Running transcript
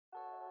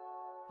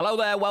Hello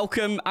there,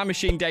 welcome. I'm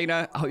Machine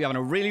Dana. I hope you're having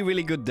a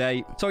really good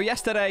day. So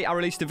yesterday I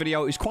released a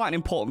video. It was quite an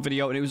important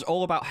video and it was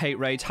all about hate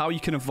raids, how you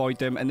can avoid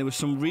them, and there was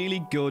some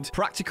really good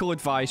practical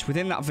advice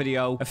within that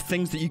video of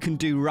things that you can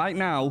do right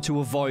now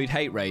to avoid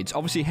hate raids.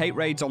 Obviously hate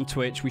raids on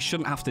Twitch, we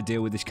shouldn't have to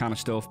deal with this kind of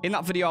stuff. In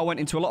that video I went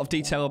into a lot of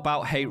detail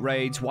about hate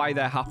raids, why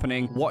they're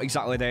happening, what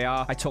exactly they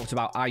are. I talked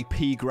about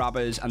IP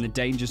grabbers and the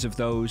dangers of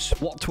those,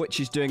 what Twitch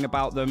is doing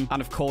about them,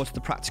 and of course the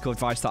practical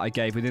advice that I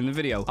gave within the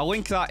video. I'll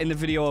link that in the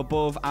video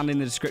above and in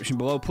the description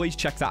below. Please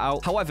check that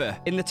out. However,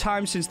 in the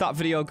time since that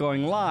video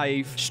going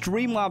live,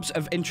 Streamlabs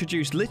have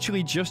introduced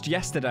literally just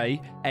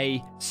yesterday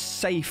a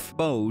safe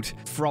mode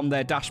from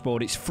their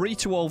dashboard. It's free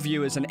to all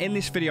viewers, and in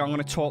this video I'm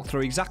going to talk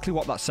through exactly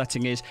what that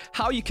setting is,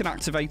 how you can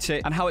activate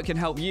it, and how it can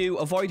help you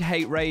avoid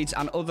hate raids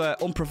and other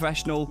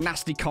unprofessional,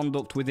 nasty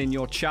conduct within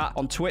your chat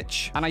on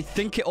Twitch. And I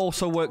think it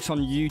also works on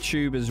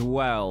YouTube as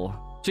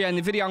well. So yeah, in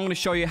the video, I'm going to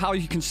show you how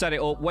you can set it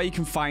up, where you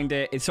can find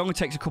it. It only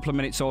takes a couple of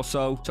minutes or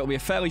so it'll be a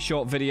fairly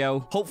short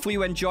video. Hopefully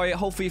you enjoy it.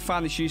 Hopefully you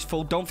find this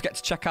useful. Don't forget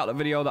to check out the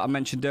video that I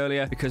mentioned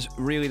earlier, because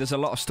really there's a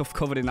lot of stuff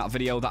covered in that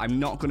video that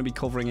I'm not going to be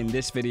covering in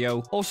this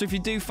video. Also, if you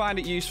do find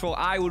it useful,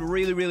 I would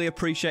really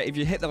appreciate if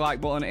you hit the like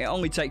button. It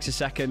only takes a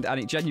second and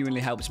it genuinely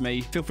helps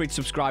me. Feel free to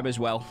subscribe as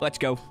well. Let's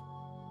go.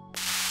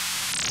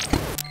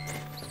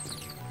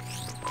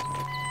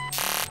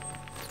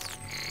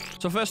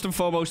 So first and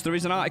foremost, there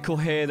is an article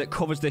here that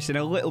covers this in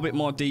a little bit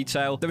more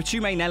detail. There are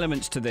two main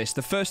elements to this.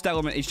 The first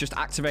element is just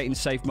activating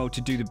safe mode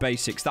to do the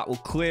basics. That will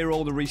clear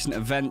all the recent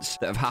events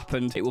that have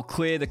happened. It will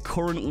clear the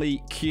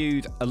currently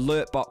queued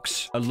alert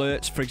box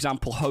alerts, for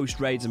example, host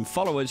raids and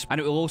followers.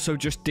 And it will also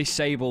just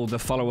disable the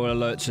follower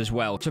alerts as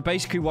well. So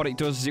basically what it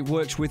does is it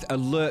works with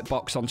alert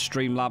box on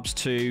Streamlabs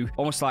to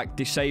almost like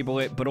disable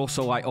it, but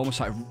also like almost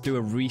like do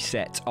a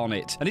reset on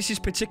it. And this is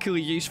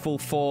particularly useful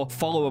for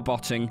follower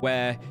botting,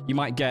 where you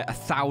might get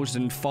 1,000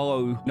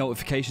 follow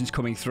notifications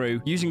coming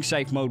through. Using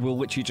safe mode will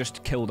literally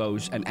just kill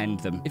those and end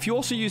them. If you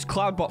also use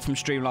Cloudbot from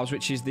Streamlabs,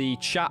 which is the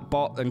chat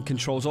bot and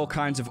controls all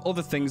kinds of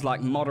other things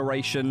like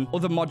moderation,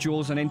 other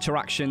modules and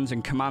interactions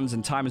and commands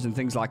and timers and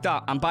things like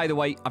that. And by the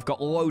way, I've got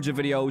loads of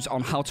videos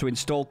on how to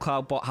install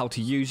Cloudbot, how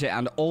to use it,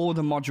 and all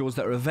the modules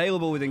that are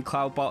available within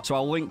Cloudbot. So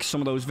I'll link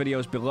some of those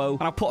videos below.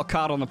 And I'll put a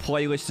card on the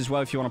playlist as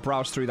well if you want to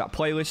browse through that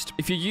playlist.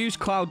 If you use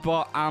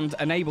Cloudbot and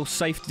enable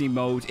safety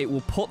mode, it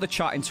will put the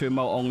chat into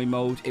emote-only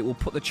mode. It will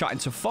put the chat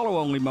into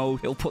follow-only mode.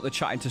 It'll put the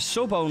chat into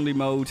sub-only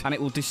mode, and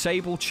it will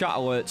disable chat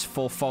alerts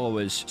for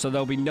followers. So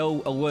there'll be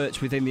no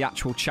alerts within the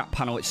actual chat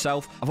panel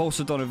itself. I've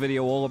also done a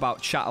video all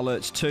about chat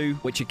alerts too,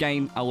 which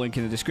again, I'll link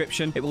in the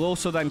description. It will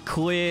also then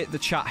clear the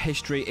chat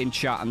history in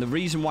chat. And the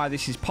reason why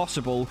this is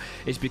possible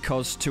is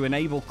because to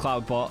enable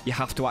Cloudbot, you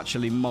have to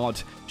actually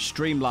mod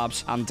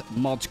Streamlabs, and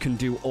mods can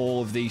do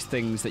all of these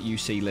things that you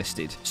see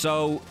listed.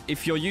 So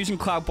if you're using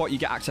Cloudbot, you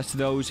get access to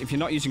those. If you're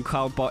not using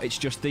Cloudbot, it's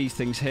just these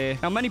things here.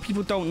 Now, many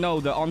people don't know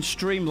that on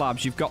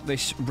Streamlabs, you've got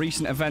this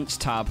recent events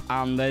tab,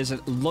 and there's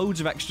loads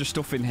of extra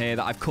stuff in here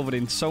that I've covered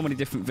in so many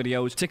different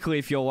videos, particularly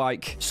if you're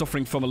like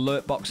suffering from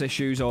alert box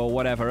issues or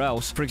whatever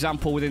else. For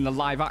example, within the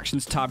live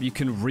actions tab, you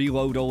can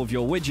reload all of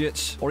your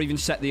widgets or even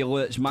set the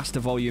alerts master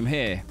volume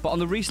here. But on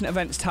the recent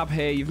events tab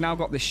here, you've now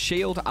got this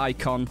shield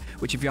icon,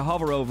 which if you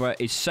hover over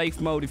is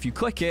safe mode. If you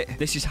click it,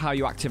 this is how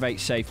you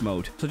activate safe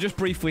mode. So just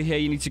briefly here,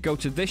 you need to go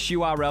to this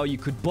URL. You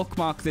could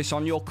bookmark this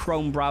on your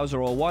Chrome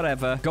browser or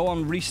whatever. Go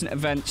on recent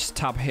events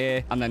tab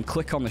here and then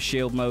click on the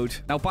shield mode.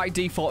 Now by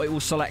default, it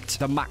will select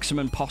the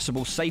maximum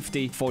possible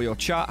safety for your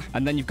chat.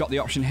 And then you've got the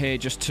option here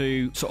just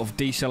to sort of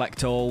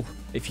deselect all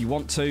if you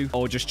want to,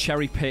 or just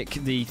cherry pick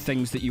the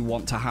things that you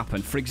want to happen.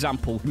 For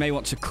example, you may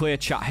want to clear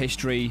chat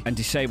history and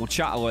disable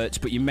chat alerts,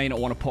 but you may not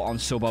want to put on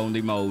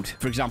sub-only mode.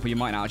 For example, you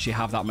might not actually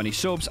have that many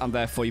subs, and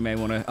therefore you may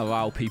want to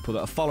allow people that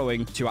are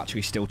following to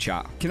actually still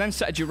chat. You can then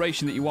set a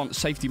duration that you want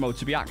safety mode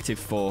to be active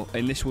for,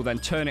 and this will then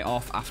turn it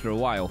off after a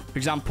while. For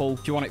example,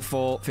 if you want it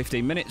for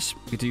 15 minutes,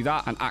 you can do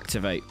that and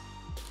activate.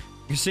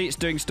 You can see it's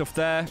doing stuff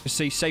there. You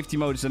see safety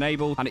mode is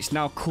enabled, and it's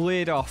now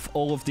cleared off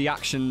all of the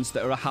actions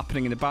that are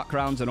happening in the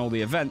background and all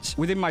the events.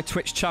 Within my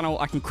Twitch channel,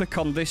 I can click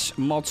on this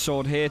mod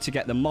sword here to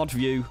get the mod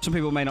view. Some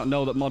people may not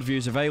know that mod view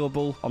is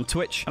available on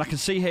Twitch. And I can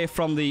see here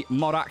from the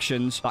mod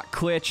actions that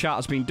clear chat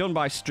has been done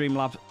by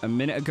Streamlabs a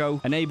minute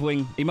ago.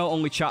 Enabling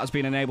emote-only chat has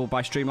been enabled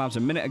by Streamlabs a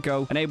minute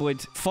ago.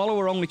 Enabled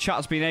follower-only chat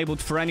has been enabled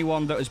for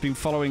anyone that has been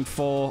following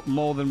for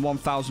more than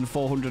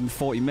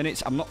 1,440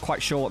 minutes. I'm not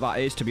quite sure what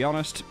that is, to be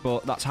honest,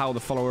 but that's how the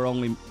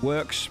follower-only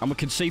works. And we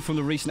can see from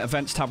the recent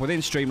events tab within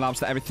Streamlabs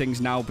that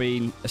everything's now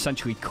been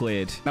essentially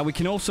cleared. Now we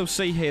can also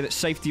see here that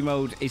safety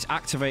mode is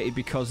activated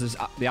because there's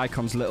the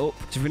icon's lit up.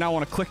 So if we now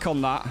want to click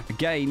on that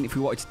again, if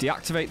we wanted to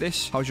deactivate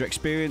this, how's your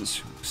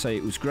experience? Say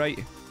it was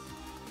great.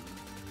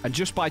 And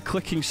just by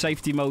clicking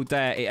safety mode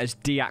there, it has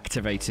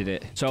deactivated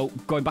it. So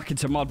going back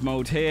into mod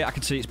mode here, I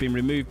can see it's been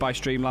removed by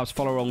Streamlabs,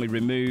 follower only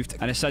removed,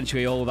 and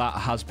essentially all that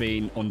has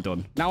been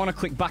undone. Now when I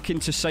click back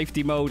into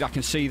safety mode, I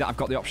can see that I've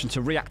got the option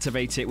to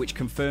reactivate it, which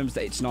confirms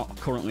that it's not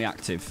currently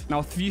active. Now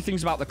a few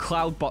things about the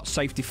Cloudbot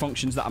safety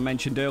functions that I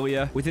mentioned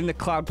earlier. Within the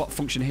Cloudbot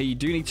function here, you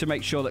do need to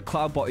make sure that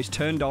Cloudbot is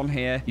turned on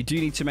here. You do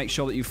need to make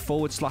sure that you've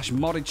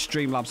 /modded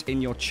Streamlabs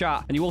in your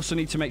chat, and you also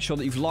need to make sure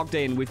that you've logged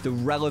in with the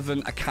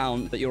relevant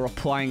account that you're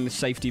applying the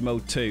safety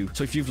mode to.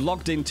 So if you've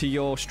logged into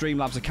your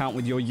Streamlabs account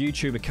with your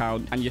YouTube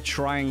account and you're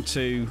trying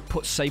to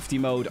put safety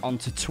mode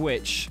onto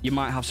Twitch, you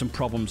might have some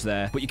problems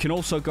there. But you can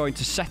also go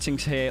into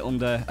settings here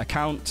under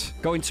account,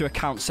 go into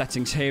account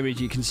settings here, and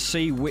you can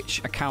see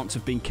which accounts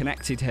have been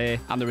connected here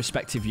and the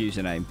respective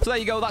username. So there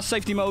you go, that's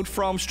safety mode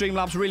from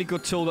Streamlabs. Really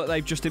good tool that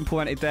they've just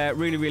implemented there,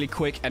 really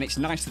quick, and it's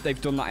nice that they've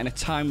done that in a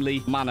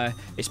timely manner.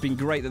 It's been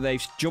great that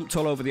they've jumped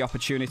all over the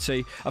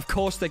opportunity. Of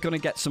course, they're going to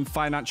get some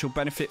financial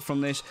benefit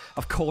from this.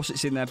 Of course,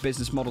 it's in their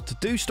business model to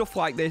do stuff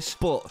like this,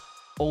 but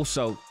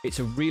also it's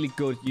a really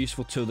good,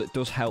 useful tool that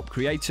does help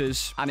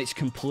creators, and it's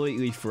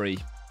completely free.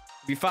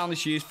 If you found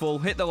this useful,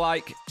 hit the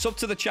like, sub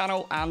to the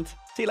channel, and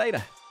see you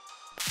later.